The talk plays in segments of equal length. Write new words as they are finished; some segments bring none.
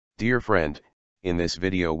Dear friend, in this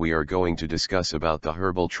video we are going to discuss about the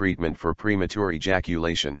herbal treatment for premature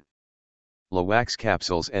ejaculation. Lawax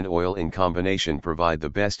capsules and oil in combination provide the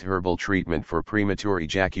best herbal treatment for premature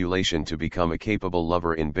ejaculation to become a capable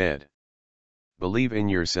lover in bed. Believe in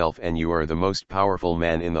yourself and you are the most powerful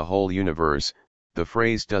man in the whole universe. The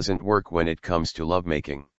phrase doesn't work when it comes to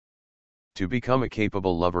lovemaking. To become a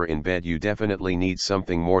capable lover in bed you definitely need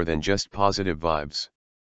something more than just positive vibes.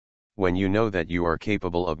 When you know that you are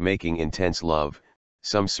capable of making intense love,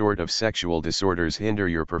 some sort of sexual disorders hinder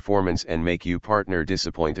your performance and make you partner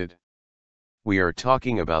disappointed. We are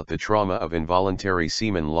talking about the trauma of involuntary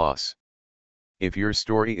semen loss. If your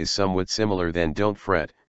story is somewhat similar, then don't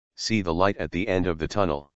fret, see the light at the end of the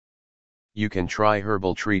tunnel. You can try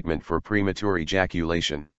herbal treatment for premature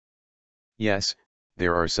ejaculation. Yes,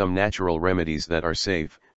 there are some natural remedies that are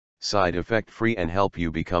safe, side effect free and help you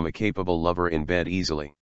become a capable lover in bed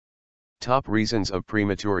easily. Top reasons of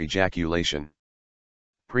premature ejaculation.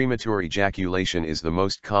 Premature ejaculation is the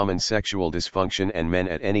most common sexual dysfunction and men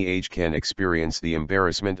at any age can experience the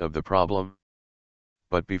embarrassment of the problem.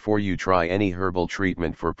 But before you try any herbal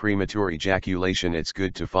treatment for premature ejaculation, it's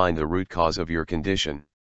good to find the root cause of your condition.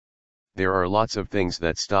 There are lots of things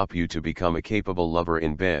that stop you to become a capable lover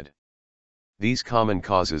in bed. These common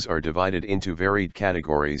causes are divided into varied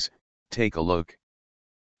categories. Take a look.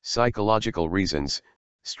 Psychological reasons.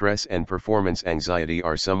 Stress and performance anxiety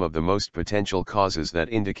are some of the most potential causes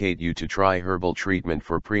that indicate you to try herbal treatment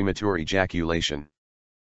for premature ejaculation.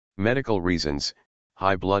 Medical reasons.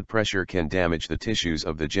 High blood pressure can damage the tissues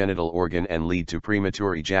of the genital organ and lead to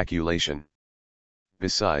premature ejaculation.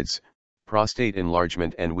 Besides, prostate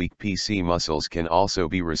enlargement and weak PC muscles can also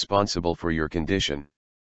be responsible for your condition.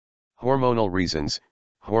 Hormonal reasons.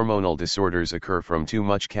 Hormonal disorders occur from too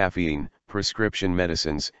much caffeine, prescription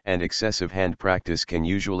medicines, and excessive hand practice can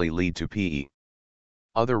usually lead to PE.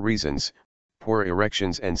 Other reasons, poor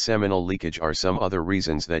erections and seminal leakage are some other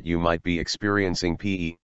reasons that you might be experiencing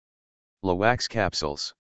PE. Lawax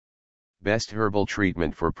capsules. Best herbal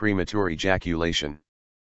treatment for premature ejaculation.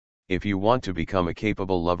 If you want to become a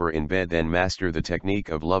capable lover in bed, then master the technique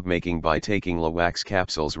of lovemaking by taking Lawax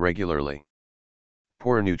capsules regularly.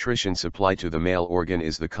 Poor nutrition supply to the male organ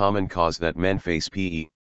is the common cause that men face PE.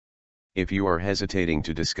 If you are hesitating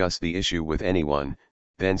to discuss the issue with anyone,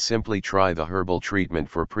 then simply try the herbal treatment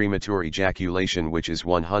for premature ejaculation, which is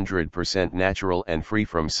 100% natural and free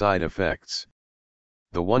from side effects.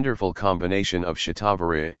 The wonderful combination of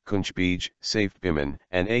shatavari, kunchbij, safebiman,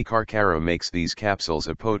 and akarkara makes these capsules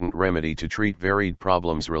a potent remedy to treat varied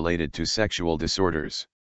problems related to sexual disorders.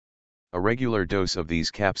 A regular dose of these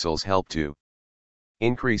capsules help to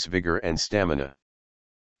increase vigor and stamina,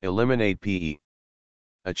 eliminate PE,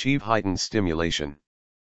 achieve heightened stimulation,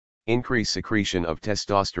 increase secretion of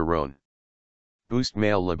testosterone, boost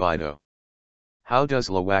male libido. How does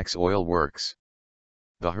Lawax oil works?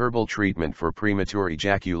 The herbal treatment for premature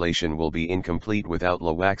ejaculation will be incomplete without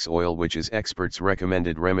Lawax oil, which is experts'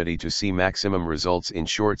 recommended remedy to see maximum results in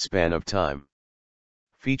short span of time.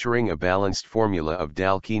 Featuring a balanced formula of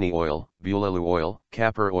dalchini oil, bulelu oil,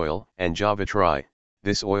 kapur oil, and javitri,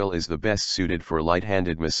 this oil is the best suited for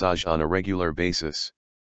light-handed massage on a regular basis.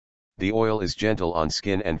 The oil is gentle on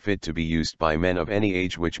skin and fit to be used by men of any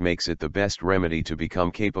age, which makes it the best remedy to become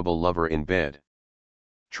capable lover in bed.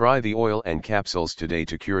 Try the oil and capsules today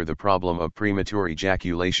to cure the problem of premature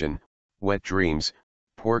ejaculation, wet dreams,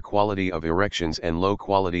 poor quality of erections and low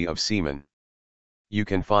quality of semen. You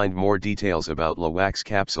can find more details about Lawax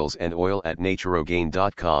capsules and oil at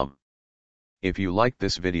naturogain.com. If you liked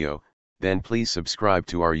this video, then please subscribe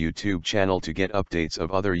to our YouTube channel to get updates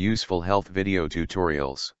of other useful health video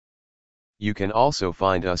tutorials. You can also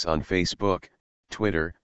find us on Facebook,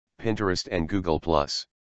 Twitter, Pinterest and Google+.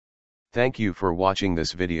 Thank you for watching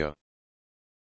this video.